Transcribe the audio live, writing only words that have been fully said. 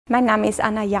Mein Name ist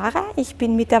Jara, ich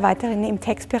bin Mitarbeiterin im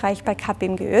Textbereich bei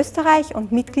KPMG Österreich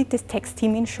und Mitglied des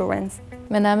Textteam Insurance.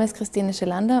 Mein Name ist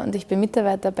Schellander und ich bin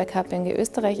Mitarbeiter bei KPMG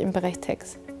Österreich im Bereich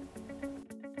Text.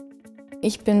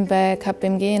 Ich bin bei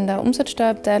KPMG in der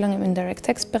Umsatzsteuerabteilung im Indirect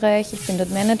Textbereich. Ich bin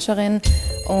dort Managerin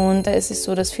und da ist es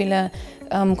so, dass viele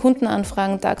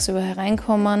Kundenanfragen tagsüber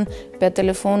hereinkommen, per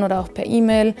Telefon oder auch per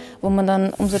E-Mail, wo man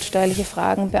dann umsatzsteuerliche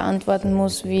Fragen beantworten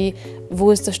muss, wie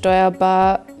wo ist das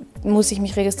steuerbar, muss ich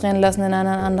mich registrieren lassen in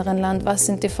einem anderen Land, was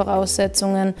sind die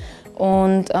Voraussetzungen,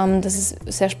 und das ist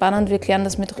sehr spannend. Wir klären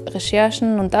das mit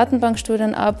Recherchen und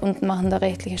Datenbankstudien ab und machen da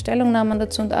rechtliche Stellungnahmen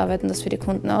dazu und arbeiten das für die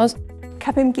Kunden aus.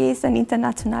 KPMG ist ein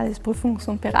internationales Prüfungs-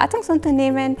 und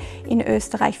Beratungsunternehmen, in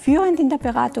Österreich führend in der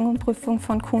Beratung und Prüfung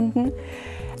von Kunden.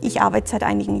 Ich arbeite seit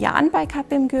einigen Jahren bei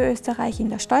KPMG Österreich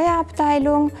in der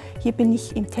Steuerabteilung. Hier bin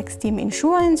ich im Textteam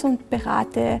Insurance und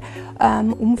berate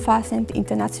umfassend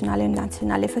internationale und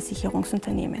nationale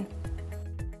Versicherungsunternehmen.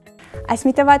 Als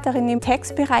Mitarbeiterin im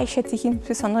Textbereich schätze ich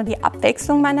insbesondere die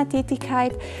Abwechslung meiner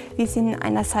Tätigkeit. Wir sind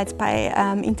einerseits bei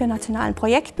internationalen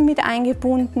Projekten mit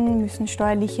eingebunden, müssen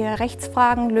steuerliche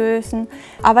Rechtsfragen lösen,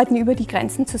 arbeiten über die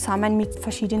Grenzen zusammen mit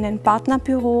verschiedenen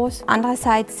Partnerbüros.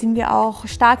 Andererseits sind wir auch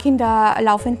stark in der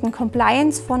laufenden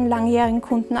Compliance von langjährigen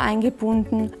Kunden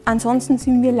eingebunden. Ansonsten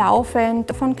sind wir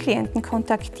laufend von Klienten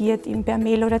kontaktiert, per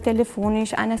Mail oder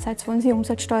telefonisch. Einerseits wollen sie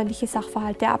umsatzsteuerliche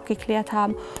Sachverhalte abgeklärt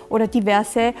haben oder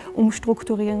diverse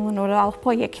Umstrukturierungen oder auch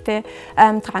Projekte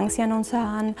tragen sie an uns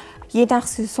heran. Je nach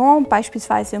Saison,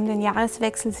 beispielsweise um den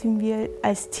Jahreswechsel, sind wir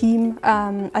als Team,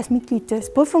 als Mitglied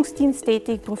des Prüfungsteams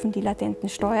tätig, prüfen die latenten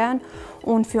Steuern,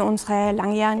 und für unsere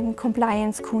langjährigen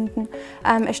Compliance-Kunden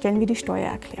erstellen wir die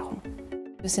Steuererklärung.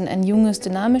 Wir sind ein junges,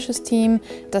 dynamisches Team,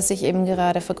 das sich eben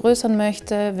gerade vergrößern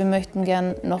möchte. Wir möchten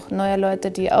gern noch neue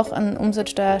Leute, die auch an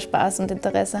Umsatzsteuer Spaß und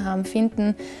Interesse haben,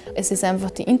 finden. Es ist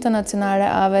einfach die internationale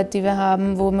Arbeit, die wir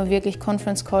haben, wo man wirklich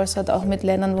Conference Calls hat, auch mit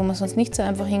Ländern, wo man sonst nicht so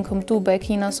einfach hinkommt, Dubai,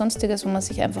 China, sonstiges, wo man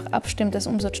sich einfach abstimmt als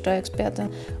Umsatzsteuerexperte.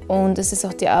 Und es ist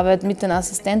auch die Arbeit mit den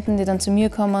Assistenten, die dann zu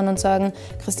mir kommen und sagen: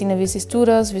 Christine, wie siehst du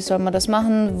das? Wie soll man das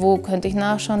machen? Wo könnte ich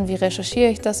nachschauen? Wie recherchiere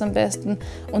ich das am besten?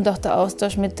 Und auch der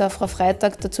Austausch mit der Frau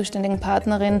Freitag, der zuständigen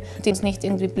Partnerin, die uns nicht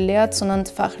irgendwie belehrt, sondern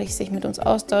fachlich sich mit uns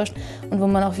austauscht und wo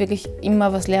man auch wirklich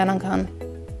immer was lernen kann,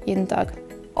 jeden Tag.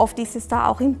 Oft ist es da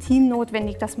auch im Team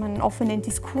notwendig, dass man einen offenen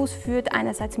Diskurs führt,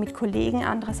 einerseits mit Kollegen,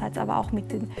 andererseits aber auch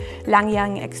mit den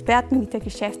langjährigen Experten, mit der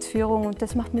Geschäftsführung, und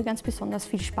das macht mir ganz besonders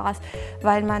viel Spaß,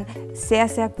 weil man sehr,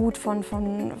 sehr gut von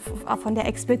der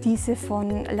Expertise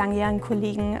von langjährigen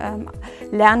Kollegen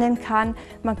lernen kann.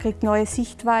 Man kriegt neue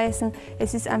Sichtweisen.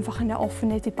 Es ist einfach eine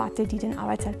offene Debatte, die den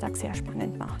Arbeitsalltag sehr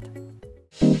spannend macht.